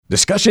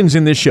Discussions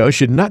in this show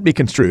should not be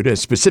construed as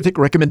specific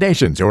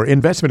recommendations or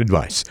investment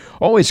advice.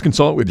 Always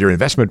consult with your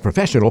investment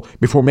professional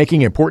before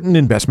making important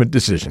investment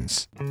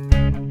decisions.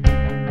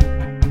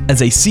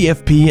 As a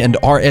CFP and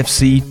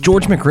RFC,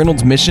 George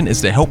McReynolds' mission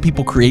is to help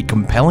people create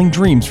compelling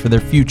dreams for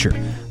their future,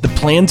 the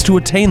plans to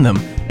attain them,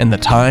 and the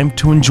time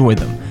to enjoy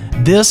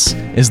them. This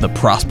is the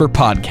Prosper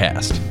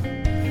Podcast.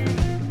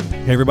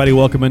 Hey everybody,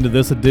 welcome into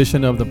this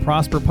edition of the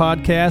Prosper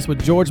Podcast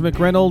with George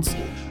McReynolds.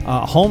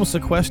 Home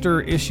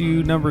sequester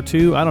issue number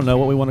 2. I don't know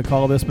what we want to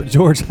call this, but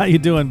George, how you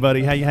doing,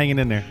 buddy? How you hanging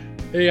in there?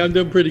 Hey, I'm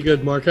doing pretty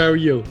good, Mark. How are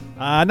you?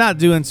 Not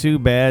doing too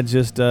bad.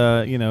 Just,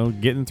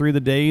 getting through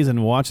the days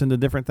and watching the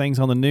different things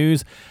on the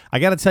news. I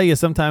got to tell you,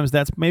 sometimes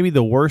that's maybe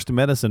the worst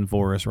medicine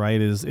for us, right,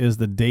 is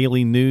the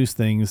daily news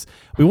things.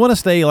 We want to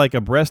stay like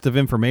abreast of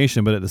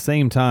information, but at the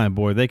same time,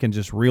 boy, it can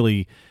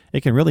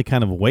really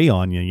kind of weigh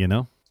on you, you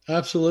know?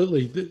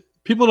 Absolutely.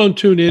 People don't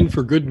tune in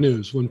for good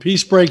news. When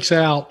peace breaks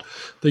out,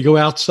 they go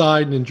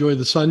outside and enjoy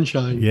the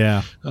sunshine.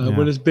 Yeah.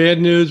 When it's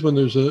bad news, when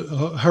there's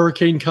a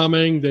hurricane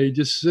coming, they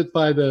just sit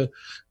by the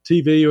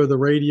TV or the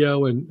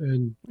radio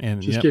and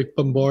get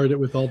bombarded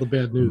with all the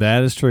bad news.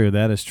 That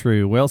is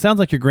true. Well, it sounds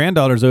like your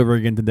granddaughter's over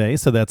again today,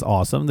 so that's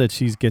awesome that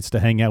she gets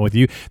to hang out with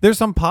you. There's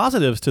some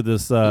positives to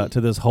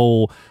this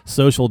whole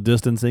social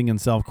distancing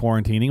and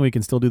self-quarantining. We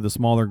can still do the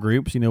smaller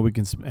groups. We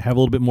can have a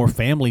little bit more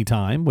family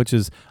time, which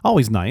is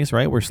always nice,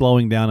 right? We're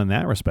slowing down in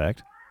that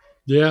respect.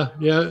 Yeah.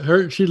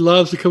 She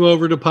loves to come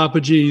over to Papa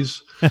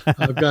G's.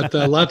 I've got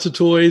lots of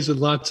toys and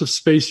lots of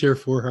space here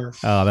for her.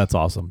 Oh, that's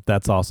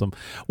awesome.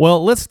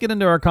 Well, let's get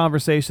into our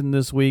conversation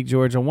this week,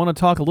 George. I want to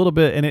talk a little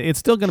bit, and it's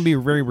still going to be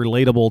very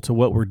relatable to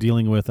what we're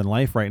dealing with in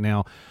life right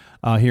now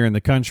here in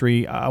the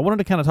country. I wanted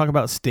to kind of talk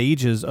about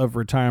stages of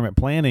retirement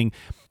planning.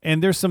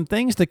 And there's some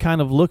things to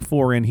kind of look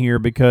for in here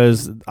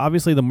because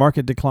obviously the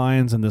market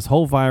declines and this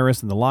whole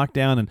virus and the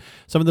lockdown and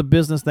some of the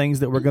business things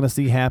that we're going to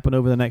see happen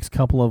over the next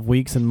couple of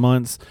weeks and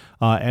months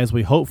as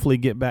we hopefully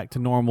get back to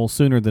normal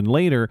sooner than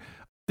later.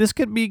 This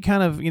could be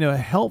kind of,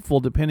 helpful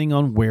depending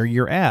on where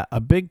you're at.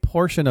 A big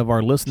portion of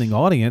our listening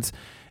audience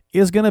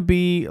is going to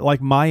be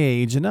like my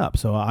age and up.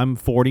 So I'm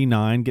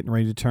 49, getting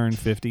ready to turn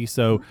 50.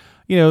 So,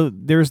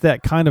 there's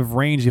that kind of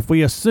range. If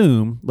we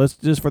assume, let's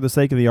just for the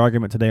sake of the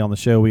argument today on the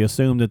show, we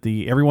assume that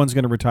everyone's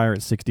going to retire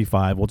at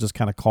 65. We'll just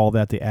kind of call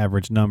that the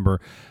average number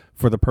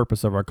for the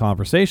purpose of our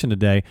conversation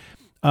today.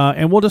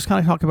 And we'll just kind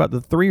of talk about the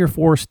 3 or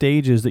 4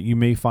 stages that you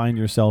may find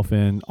yourself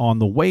in on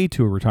the way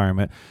to a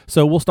retirement.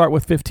 So we'll start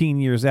with 15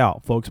 years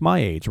out. Folks my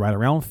age, right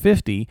around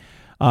 50.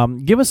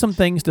 Give us some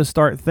things to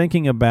start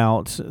thinking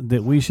about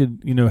that we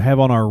should, have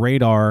on our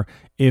radar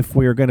if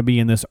we're going to be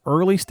in this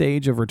early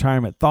stage of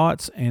retirement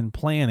thoughts and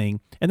planning.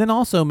 And then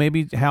also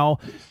maybe how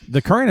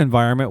the current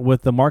environment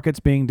with the markets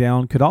being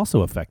down could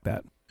also affect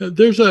that.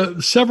 There's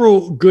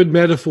several good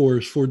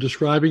metaphors for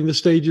describing the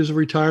stages of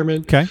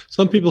retirement. Okay.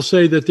 Some people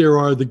say that there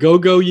are the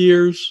go-go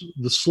years,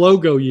 the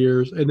slow-go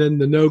years, and then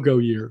the no-go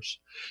years.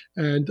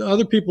 And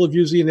other people have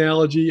used the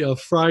analogy of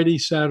Friday,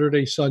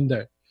 Saturday,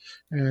 Sunday.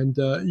 And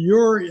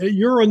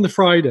you're on the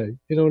Friday.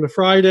 On a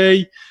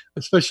Friday,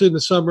 especially in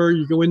the summer,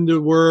 you go into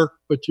work,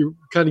 but you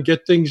kind of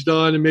get things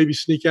done and maybe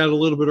sneak out a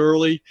little bit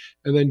early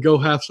and then go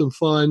have some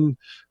fun,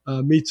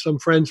 meet some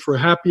friends for a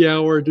happy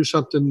hour, do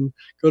something,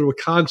 go to a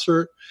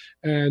concert.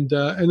 And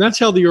that's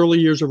how the early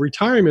years of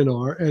retirement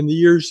are and the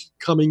years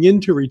coming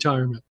into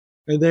retirement.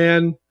 And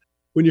then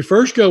when you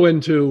first go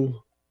into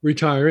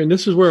retire, and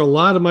this is where a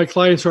lot of my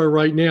clients are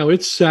right now,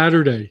 it's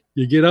Saturday.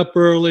 You get up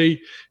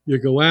early, you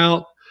go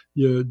out,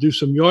 you do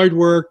some yard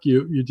work,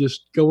 you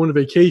just go on a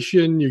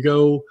vacation, you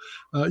go,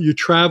 you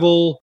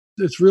travel.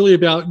 It's really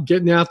about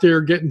getting out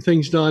there, getting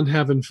things done,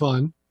 having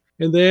fun.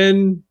 And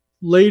then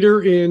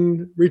later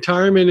in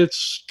retirement,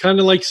 it's kind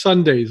of like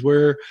Sundays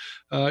where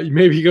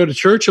maybe you go to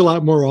church a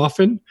lot more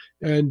often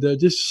and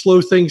just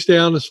slow things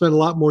down and spend a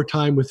lot more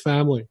time with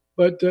family.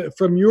 But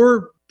from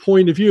your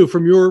point of view,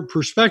 from your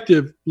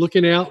perspective,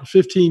 looking out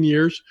 15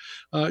 years,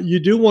 you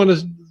do want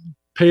to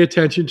pay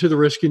attention to the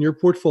risk in your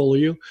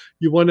portfolio.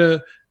 You want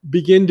to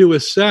begin to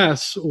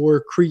assess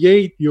or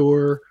create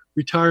your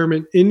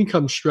retirement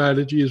income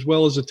strategy as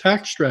well as a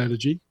tax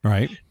strategy.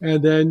 Right.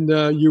 And then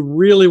you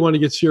really want to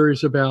get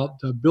serious about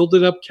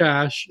building up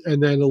cash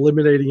and then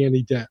eliminating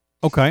any debt.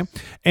 Okay.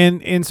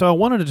 And so I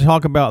wanted to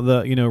talk about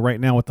right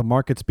now with the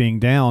markets being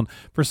down,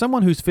 for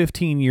someone who's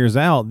 15 years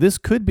out, this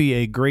could be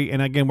a great,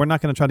 and again, we're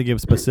not going to try to give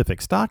specific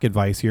stock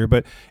advice here,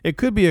 but it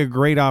could be a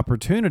great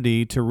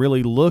opportunity to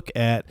really look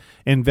at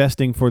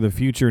investing for the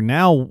future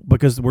now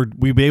because we'll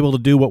be able to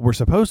do what we're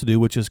supposed to do,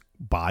 which is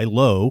buy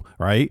low,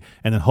 right?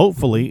 And then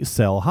hopefully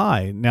sell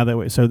high.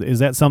 So is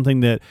that something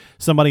that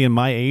somebody in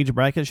my age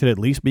bracket should at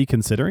least be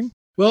considering?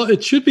 Well,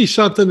 it should be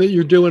something that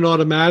you're doing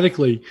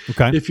automatically.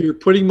 Okay. If you're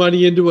putting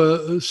money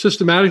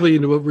systematically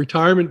into a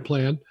retirement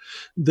plan,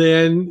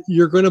 then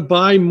you're going to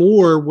buy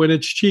more when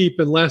it's cheap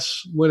and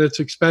less when it's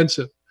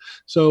expensive.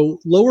 So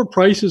lower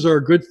prices are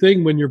a good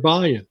thing when you're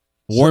buying.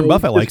 Warren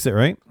Buffett likes it,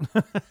 right?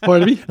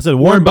 Pardon me? I said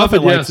Warren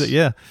Buffett likes it,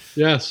 yeah.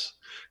 Yes.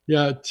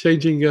 Yeah,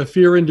 changing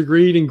fear into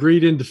greed and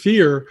greed into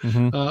fear.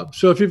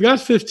 So if you've got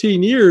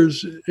 15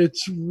 years,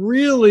 it's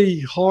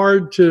really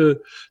hard to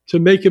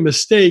make a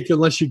mistake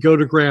unless you go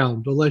to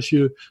ground, unless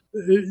you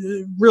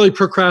really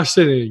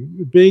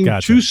procrastinating, being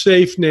Gotcha. too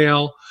safe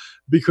now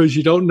because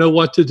you don't know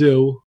what to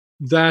do.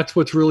 That's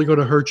what's really going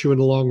to hurt you in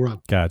the long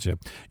run. Gotcha.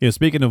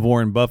 Speaking of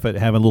Warren Buffett,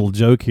 having a little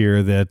joke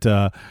here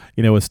that,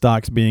 with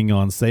stocks being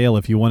on sale,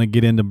 if you want to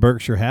get into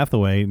Berkshire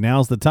Hathaway,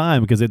 now's the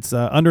time because it's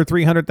under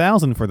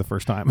 300,000 for the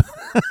first time.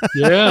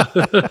 Yeah,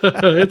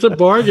 it's a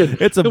bargain.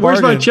 It's a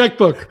Where's my bargain.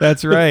 checkbook?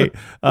 That's right.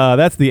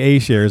 That's the A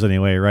shares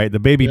anyway, right? The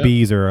baby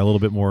Bs are a little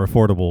bit more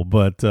affordable,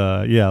 but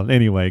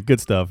anyway, good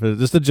stuff. It's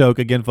just a joke.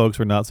 Again, folks,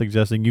 we're not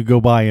suggesting you go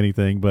buy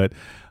anything, but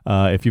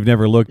if you've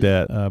never looked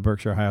at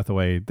Berkshire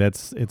Hathaway,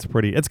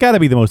 it's got to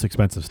be the most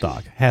expensive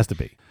stock. Has to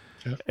be.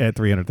 At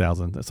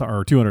 300,000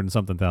 or 200 and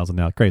something thousand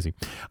now. Crazy.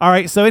 All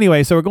right. So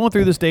anyway, we're going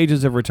through the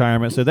stages of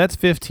retirement. So that's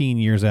 15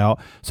 years out.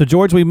 So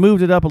George, we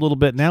moved it up a little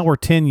bit. Now we're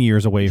 10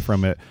 years away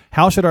from it.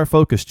 How should our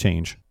focus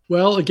change?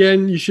 Well,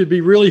 again, you should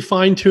be really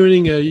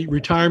fine-tuning a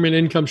retirement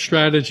income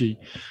strategy.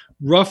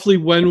 Roughly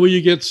when will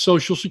you get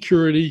Social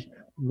Security?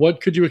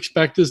 What could you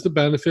expect as the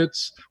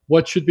benefits?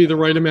 What should be the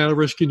right amount of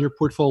risk in your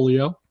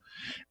portfolio?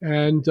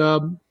 And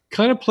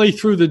kind of play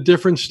through the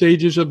different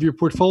stages of your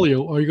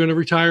portfolio. Are you going to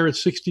retire at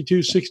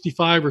 62,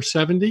 65, or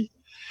 70?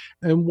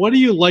 And what are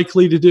you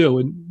likely to do?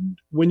 And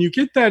when you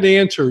get that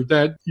answer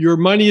that your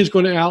money is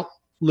going to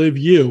outlive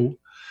you,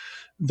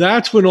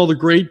 that's when all the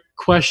great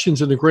questions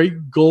and the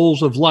great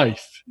goals of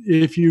life.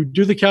 If you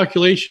do the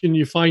calculation,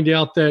 you find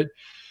out that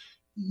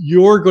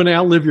you're going to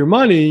outlive your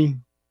money,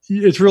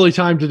 it's really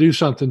time to do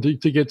something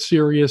to get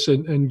serious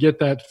and get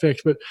that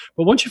fixed. But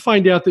once you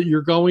find out that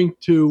you're going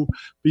to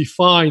be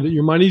fine, that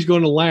your money's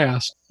going to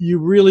last, you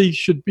really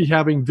should be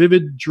having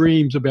vivid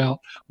dreams about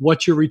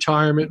what your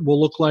retirement will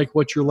look like,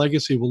 what your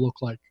legacy will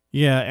look like.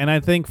 Yeah, and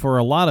I think for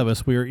a lot of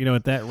us, we're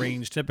at that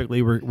range.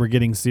 Typically, we're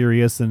getting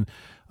serious, and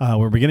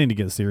we're beginning to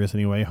get serious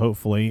anyway.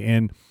 Hopefully,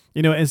 and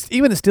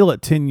it's still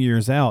at 10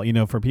 years out.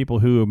 For people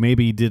who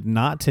maybe did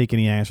not take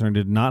any action or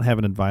did not have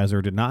an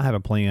advisor, did not have a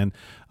plan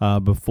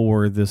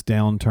before this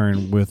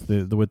downturn with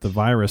the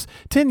virus,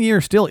 10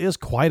 years still is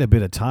quite a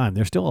bit of time.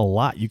 There's still a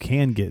lot you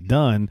can get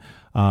done.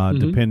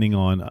 Depending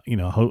on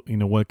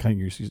what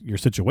kind of your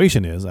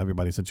situation is.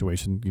 Everybody's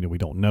situation we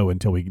don't know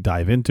until we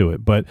dive into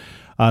it, but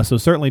so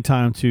certainly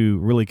time to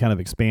really kind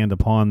of expand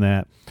upon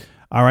that.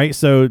 All right,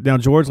 so now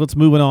George, let's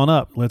move it on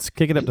up. Let's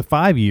kick it up to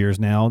 5 years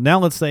now.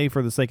 Let's say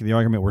for the sake of the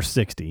argument we're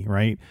 60,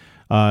 right?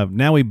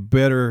 Now we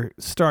better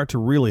start to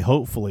really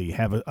hopefully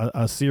have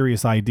a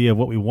serious idea of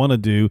what we want to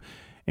do,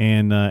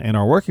 and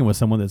are working with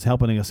someone that's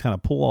helping us kind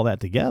of pull all that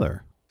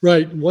together.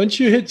 Right. Once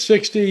you hit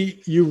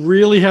 60, you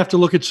really have to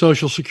look at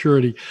Social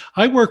Security.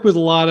 I work with a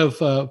lot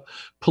of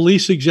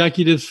police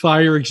executives,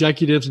 fire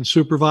executives, and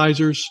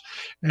supervisors,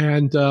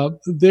 and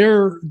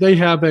they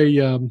have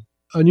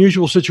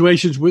unusual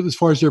situations with as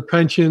far as their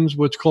pensions,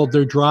 what's called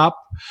their drop.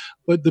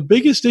 But the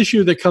biggest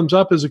issue that comes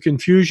up is a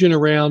confusion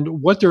around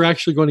what they're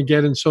actually going to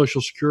get in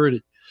Social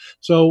Security.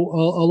 So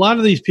a lot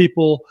of these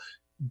people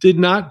did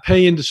not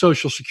pay into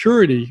Social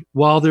Security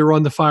while they were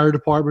on the fire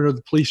department or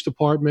the police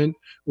department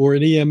or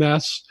an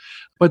EMS,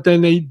 but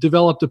then they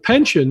developed a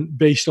pension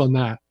based on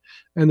that.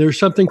 And there's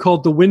something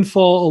called the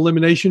Windfall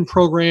Elimination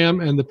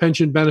Program and the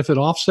Pension Benefit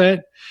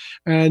Offset.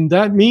 And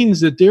that means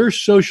that their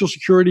Social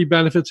Security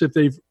benefits, if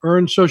they've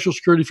earned Social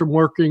Security from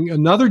working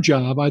another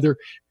job, either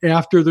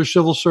after their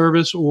civil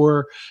service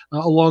or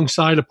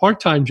alongside a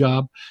part-time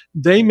job,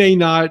 they may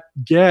not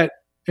get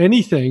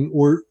anything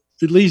or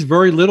at least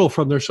very little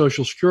from their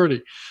Social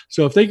Security.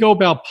 So if they go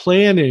about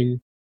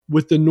planning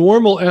with the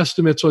normal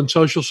estimates on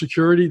Social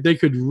Security, they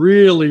could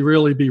really,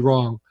 really be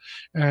wrong.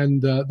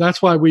 And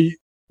that's why we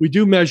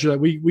do measure that.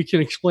 We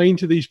can explain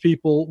to these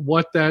people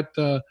what that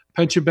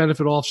pension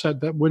benefit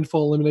offset, that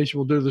windfall elimination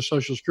will do to their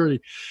Social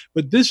Security.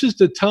 But this is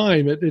the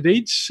time, at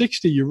age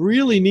 60, you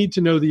really need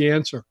to know the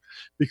answer,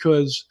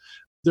 because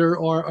there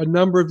are a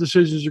number of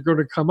decisions that are going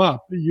to come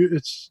up.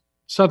 It's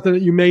something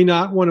that you may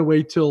not want to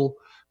wait till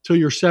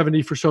you're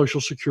 70 for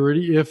Social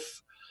Security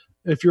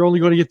if you're only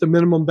going to get the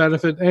minimum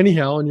benefit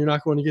anyhow and you're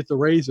not going to get the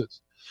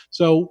raises.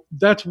 So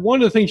that's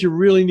one of the things you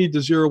really need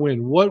to zero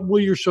in. What will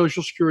your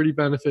Social Security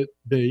benefit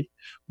be?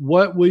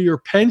 What will your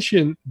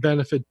pension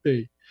benefit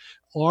be?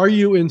 Are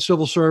you in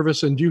civil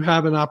service and do you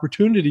have an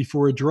opportunity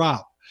for a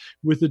drop?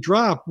 With the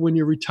drop, when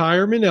you're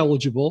retirement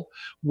eligible,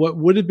 what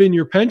would have been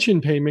your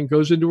pension payment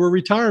goes into a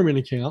retirement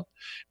account.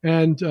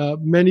 And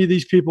many of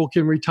these people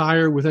can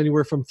retire with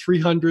anywhere from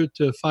 $300,000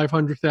 to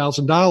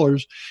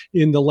 $500,000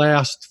 in the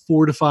last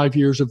 4 to 5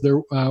 years of their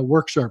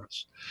work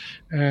service.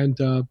 And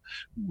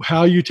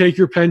how you take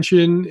your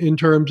pension in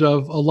terms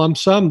of a lump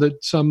sum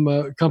that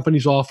some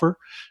companies offer,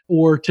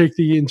 or take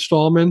the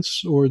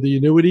installments or the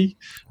annuity,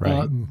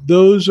 Right.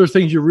 Those are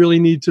things you really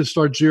need to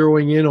start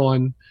zeroing in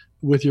on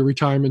with your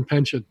retirement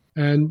pension,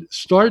 and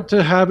start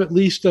to have at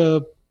least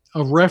a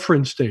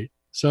reference date.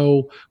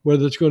 So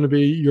whether it's going to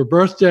be your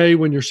birthday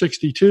when you're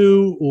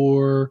 62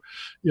 or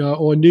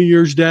on New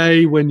Year's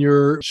Day when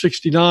you're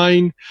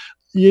 69,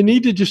 you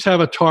need to just have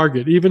a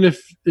target. Even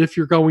if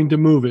you're going to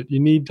move it, you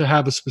need to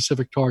have a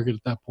specific target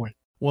at that point.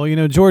 Well,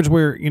 George,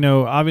 we're,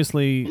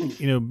 obviously,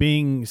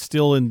 being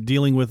still in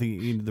dealing with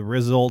the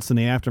results and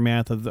the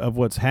aftermath of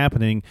what's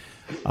happening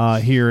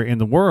here in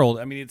the world.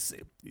 I mean,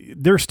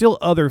 there's still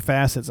other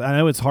facets. I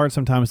know it's hard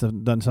sometimes to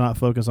not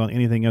focus on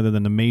anything other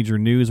than the major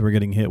news we're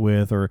getting hit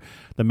with, or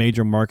the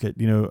major market,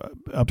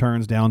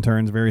 upturns,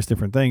 downturns, various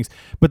different things.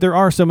 But there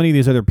are so many of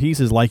these other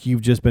pieces, like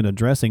you've just been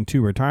addressing,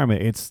 to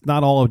retirement. It's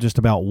not all just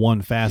about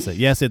one facet.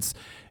 Yes, it's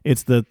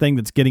the thing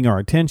that's getting our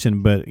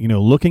attention, but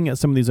looking at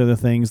some of these other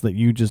things that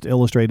you just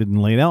illustrated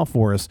and laid out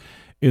for us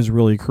is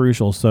really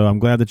crucial. So I'm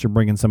glad that you're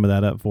bringing some of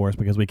that up for us,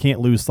 because we can't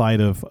lose sight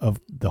of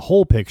the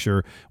whole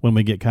picture when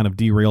we get kind of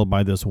derailed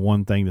by this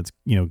one thing that's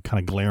kind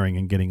of glaring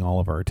and getting all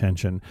of our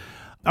attention.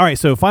 All right,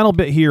 so final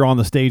bit here on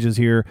the stages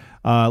here.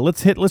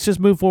 Let's just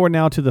move forward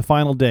now to the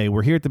final day.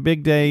 We're here at the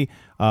big day.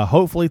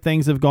 Hopefully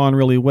things have gone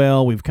really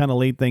well. We've kind of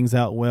laid things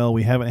out well.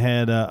 We haven't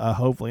had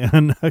hopefully a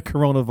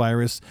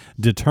coronavirus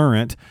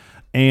deterrent.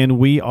 And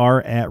we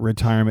are at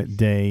retirement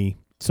day.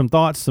 Some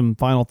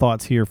final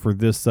thoughts here for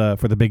this,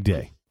 for the big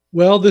day.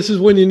 Well, this is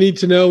when you need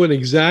to know an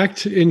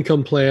exact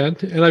income plan.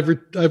 And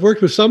I've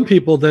worked with some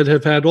people that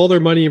have had all their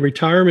money in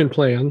retirement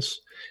plans.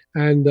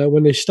 And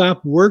when they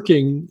stop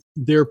working,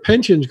 their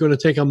pension is going to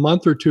take a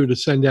month or two to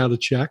send out a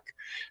check.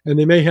 And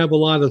they may have a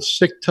lot of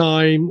sick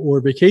time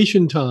or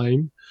vacation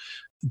time,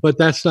 but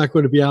that's not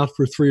going to be out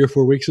for 3 or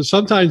 4 weeks. So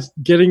sometimes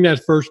getting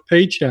that first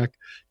paycheck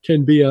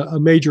can be a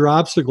major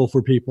obstacle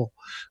for people.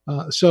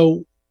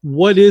 So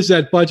what is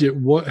that budget?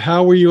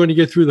 How are you going to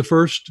get through the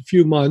first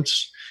few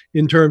months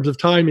in terms of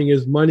timing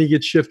as money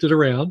gets shifted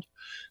around?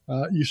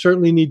 You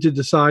certainly need to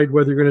decide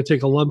whether you're going to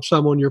take a lump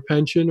sum on your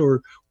pension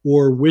or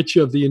which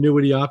of the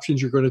annuity options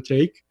you're going to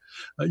take.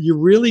 You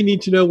really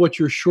need to know what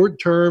your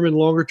short-term and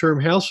longer-term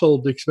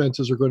household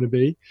expenses are going to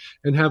be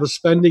and have a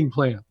spending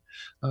plan.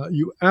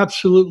 You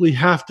absolutely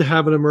have to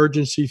have an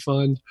emergency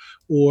fund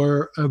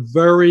or a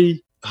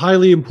very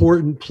highly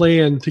important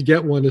plan to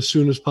get one as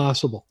soon as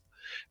possible.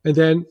 And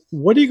then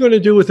what are you going to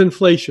do with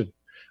inflation?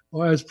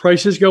 Well, as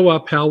prices go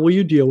up, how will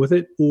you deal with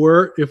it?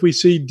 Or if we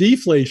see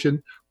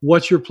deflation,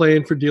 what's your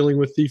plan for dealing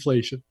with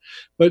deflation?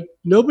 But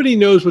nobody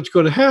knows what's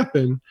going to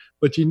happen,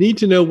 but you need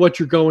to know what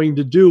you're going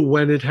to do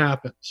when it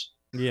happens.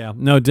 Yeah,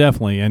 no,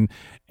 definitely. And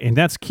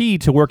that's key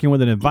to working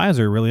with an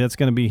advisor, really. That's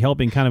going to be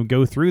helping kind of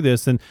go through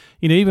this. And,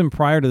 even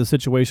prior to the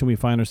situation we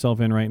find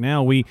ourselves in right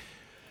now, we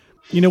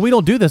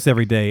don't do this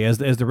every day as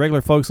the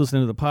regular folks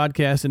listening to the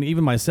podcast, and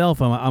even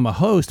myself, I'm a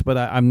host, but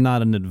I'm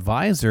not an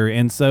advisor.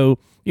 And so,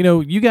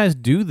 you guys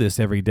do this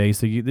every day.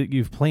 So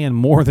you've planned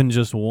more than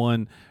just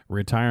one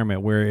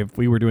retirement, where if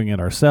we were doing it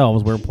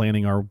ourselves, we're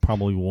planning our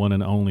probably one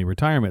and only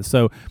retirement.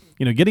 So,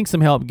 getting some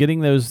help,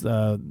 getting those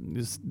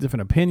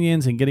different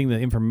opinions and getting the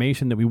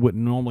information that we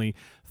wouldn't normally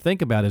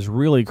think about is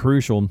really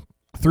crucial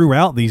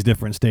throughout these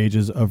different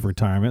stages of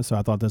retirement. So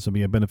I thought this would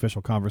be a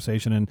beneficial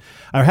conversation. And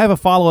I have a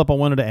follow-up I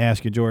wanted to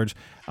ask you, George.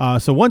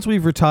 So once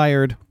we've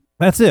retired,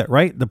 that's it,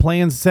 right? The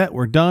plan's set.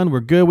 We're done. We're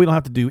good. We don't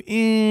have to do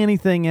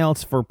anything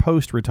else for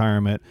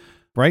post-retirement,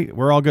 right?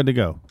 We're all good to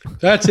go.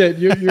 That's it.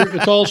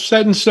 It's all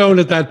set in stone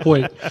at that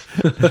point.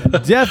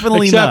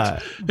 Definitely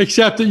not.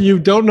 Except that you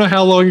don't know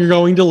how long you're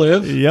going to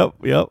live.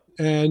 Yep.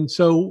 And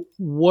so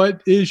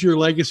what is your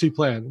legacy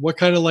plan? What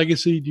kind of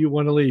legacy do you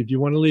want to leave? Do you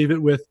want to leave it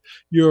with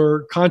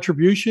your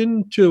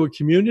contribution to a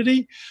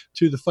community,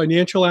 to the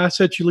financial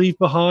assets you leave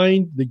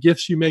behind, the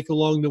gifts you make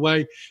along the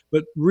way?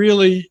 But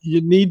really,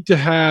 you need to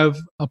have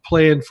a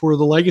plan for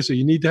the legacy.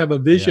 You need to have a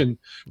vision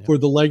for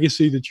the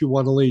legacy that you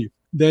want to leave.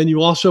 Then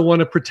you also want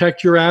to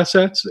protect your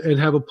assets and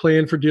have a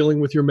plan for dealing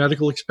with your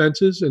medical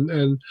expenses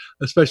and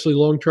especially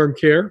long-term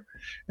care.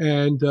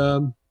 And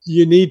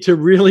you need to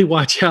really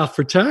watch out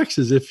for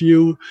taxes. If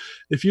you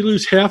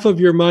lose half of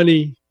your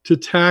money to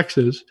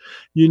taxes,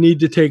 you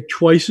need to take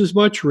twice as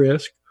much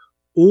risk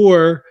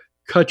or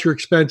cut your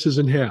expenses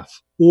in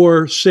half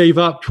or save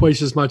up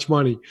twice as much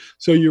money.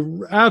 So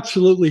you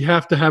absolutely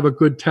have to have a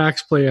good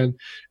tax plan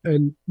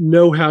and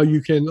know how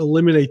you can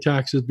eliminate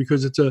taxes,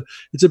 because it's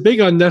a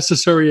big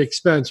unnecessary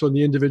expense on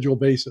the individual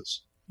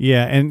basis.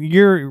 Yeah, and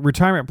your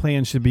retirement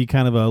plan should be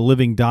kind of a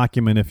living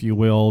document, if you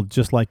will.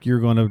 Just like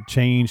you're going to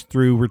change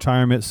through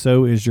retirement,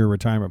 so is your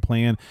retirement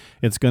plan.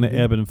 It's going to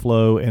ebb and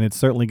flow, and it's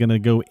certainly going to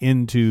go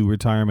into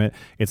retirement.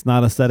 It's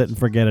not a set it and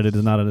forget it. It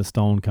is not a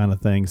stone kind of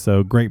thing.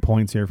 So great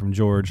points here from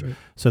George. Right.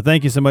 So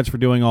thank you so much for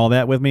doing all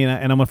that with me.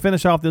 And I'm going to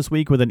finish off this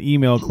week with an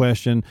email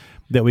question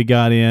that we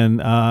got in,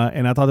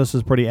 and I thought this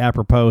was pretty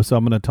apropos, so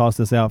I'm going to toss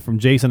this out from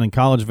Jason in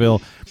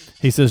Collegeville.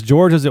 He says,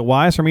 George, is it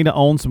wise for me to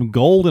own some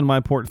gold in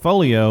my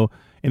portfolio?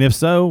 And if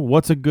so,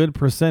 what's a good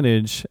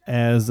percentage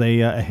as a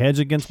hedge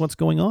against what's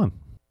going on?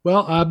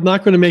 Well, I'm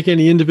not going to make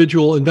any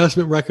individual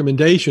investment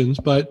recommendations,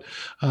 but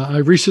I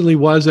recently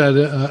was at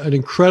an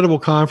incredible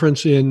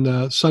conference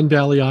in Sun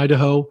Valley,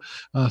 Idaho.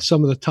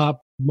 Some of the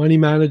top money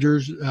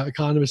managers,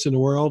 economists in the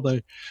world.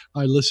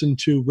 I listened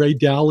to Ray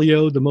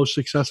Dalio, the most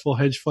successful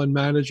hedge fund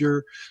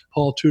manager,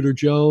 Paul Tudor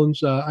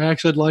Jones. I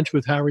actually had lunch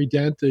with Harry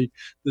Dent, the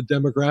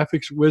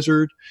demographics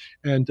wizard,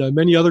 and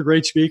many other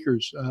great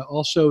speakers.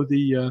 Also,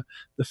 the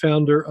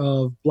founder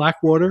of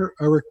Blackwater,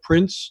 Eric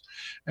Prince.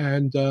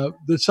 And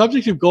the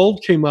subject of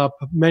gold came up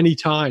many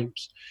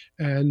times.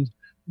 And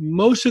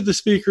most of the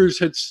speakers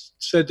had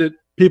said that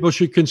people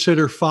should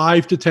consider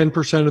 5 to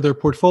 10% of their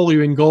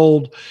portfolio in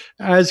gold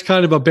as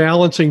kind of a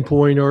balancing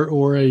point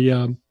or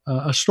a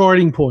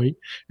starting point,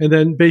 and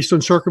then based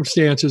on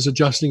circumstances,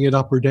 adjusting it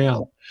up or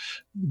down.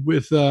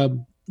 With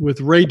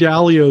Ray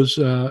Dalio's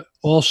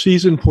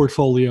all-season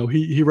portfolio,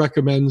 he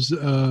recommends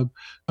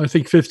I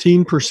think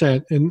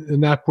 15%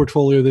 in that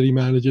portfolio that he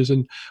manages,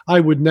 and I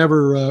would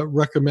never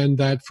recommend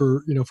that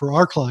for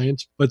our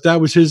clients. But that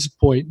was his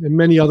point, and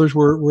many others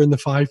were in the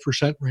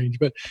 5% range.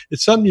 But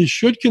it's something you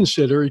should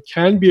consider. It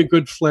can be a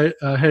good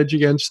hedge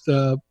against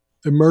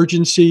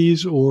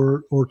emergencies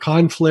or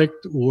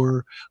conflict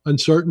or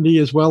uncertainty,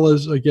 as well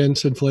as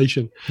against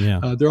inflation.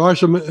 Yeah. There are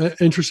some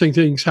interesting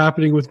things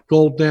happening with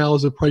gold now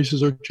as the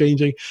prices are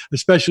changing,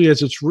 especially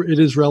as it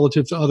is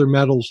relative to other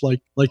metals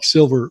like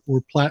silver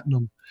or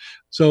platinum.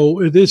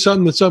 So it is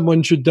something that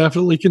someone should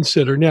definitely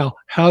consider. Now,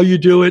 how you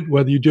do it,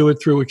 whether you do it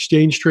through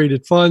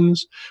exchange-traded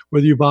funds,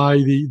 whether you buy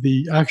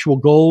the actual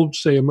gold,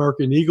 say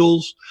American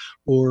Eagles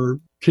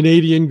or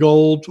Canadian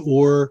gold,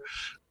 or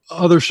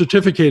other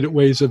certificated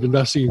ways of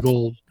investing in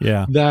gold.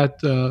 Yeah.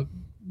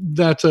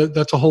 That's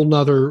a whole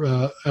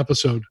nother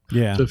episode.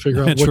 Yeah. To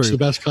figure out what's the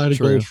best kind of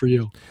gold for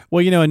you.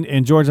 Well,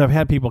 and George, I've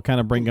had people kind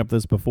of bring up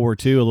this before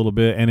too a little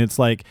bit, and it's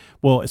like,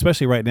 well,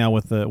 especially right now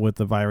with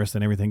the virus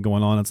and everything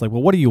going on, it's like,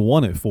 well, what do you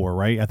want it for,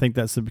 right? I think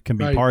that can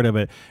be part of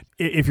it.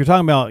 If you're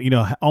talking about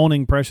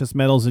owning precious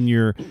metals in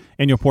your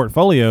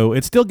portfolio,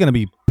 it's still going to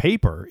be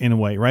paper in a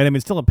way, right? I mean,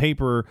 it's still a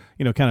paper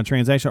kind of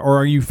transaction. Or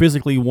are you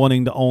physically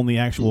wanting to own the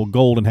actual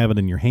gold and have it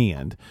in your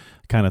hand?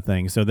 Kind of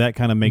thing. So that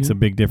kind of makes a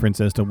big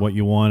difference as to what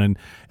you want. And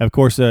of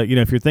course,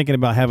 if you're thinking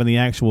about having the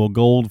actual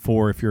gold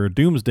for, if you're a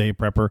doomsday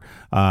prepper,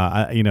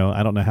 I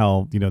don't know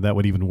how that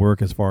would even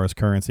work as far as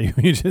currency.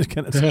 You're just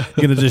gonna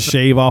just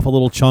shave off a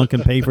little chunk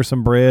and pay for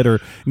some bread, or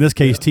in this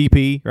case,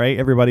 TP, right?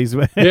 Everybody's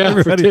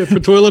for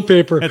toilet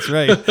paper. That's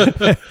right.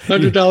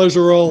 $100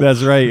 a roll.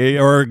 That's right.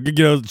 Or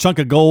chunk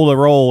of gold a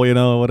roll.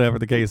 Whatever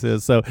the case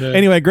is. So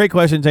anyway, great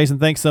question, Jason.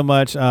 Thanks so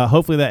much.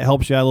 Hopefully that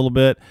helps you out a little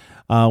bit.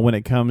 When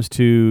it comes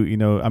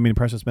to,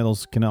 precious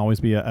metals can always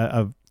be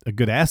a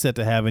good asset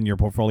to have in your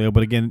portfolio.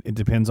 But again, it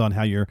depends on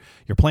how your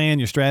plan,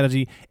 your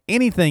strategy,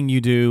 anything you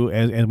do,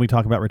 as we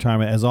talk about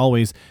retirement, as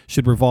always,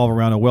 should revolve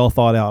around a well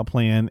thought out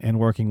plan and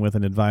working with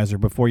an advisor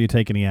before you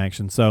take any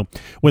action. So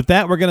with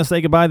that, we're going to say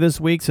goodbye this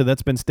week. So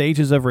that's been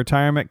Stages of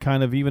Retirement,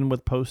 kind of even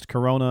with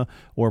post-corona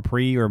or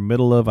pre or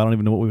middle of, I don't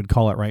even know what we would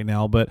call it right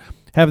now, but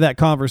have that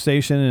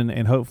conversation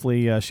and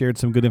hopefully shared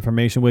some good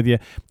information with you.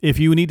 If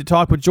you need to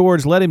talk with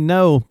George, let him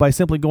know by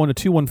simply going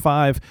to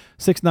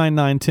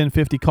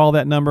 215-699-1050. Call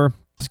that number.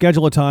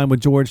 Schedule a time with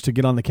George to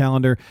get on the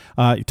calendar.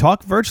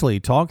 Talk virtually.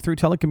 Talk through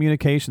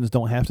telecommunications.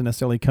 Don't have to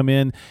necessarily come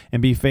in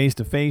and be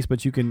face-to-face,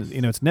 but you can,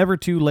 it's never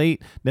too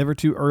late, never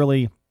too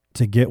early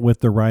to get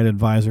with the right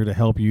advisor to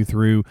help you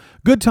through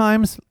good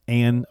times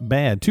and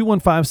bad.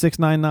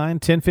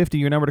 215-699-1050,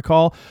 your number to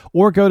call,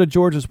 or go to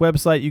George's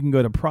website. You can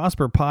go to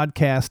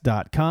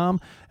prosperpodcast.com.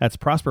 That's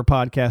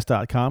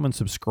prosperpodcast.com, and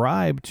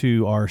subscribe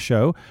to our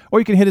show. Or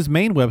you can hit his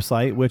main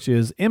website, which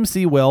is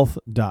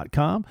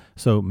mcwealth.com.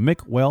 So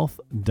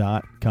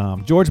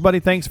mcwealth.com. George,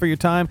 buddy, thanks for your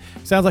time.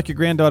 Sounds like your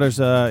granddaughter's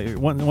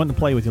wanting to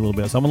play with you a little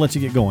bit, so I'm going to let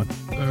you get going.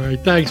 All right.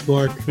 Thanks,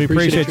 Mark. We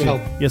appreciate your you.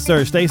 help. Yes,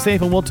 sir. Stay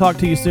safe, and we'll talk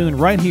to you soon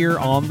right here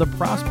on the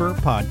Prosper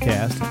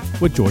Podcast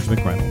with George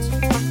McReynolds.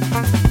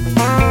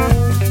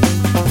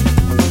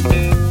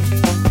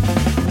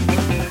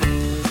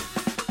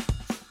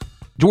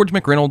 George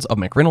McReynolds of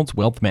McReynolds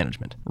Wealth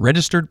Management,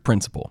 registered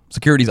principal.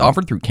 Securities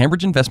offered through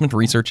Cambridge Investment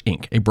Research,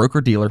 Inc., a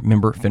broker-dealer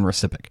member FINRA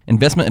SIPC.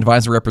 Investment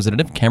advisor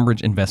representative,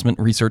 Cambridge Investment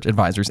Research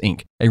Advisors,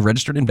 Inc., a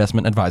registered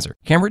investment advisor.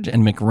 Cambridge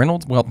and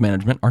McReynolds Wealth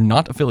Management are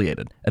not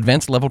affiliated.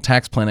 Advanced level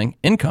tax planning,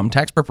 income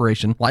tax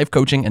preparation, life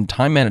coaching, and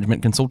time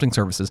management consulting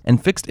services,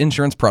 and fixed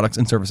insurance products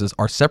and services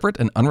are separate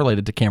and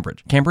unrelated to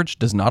Cambridge. Cambridge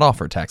does not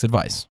offer tax advice.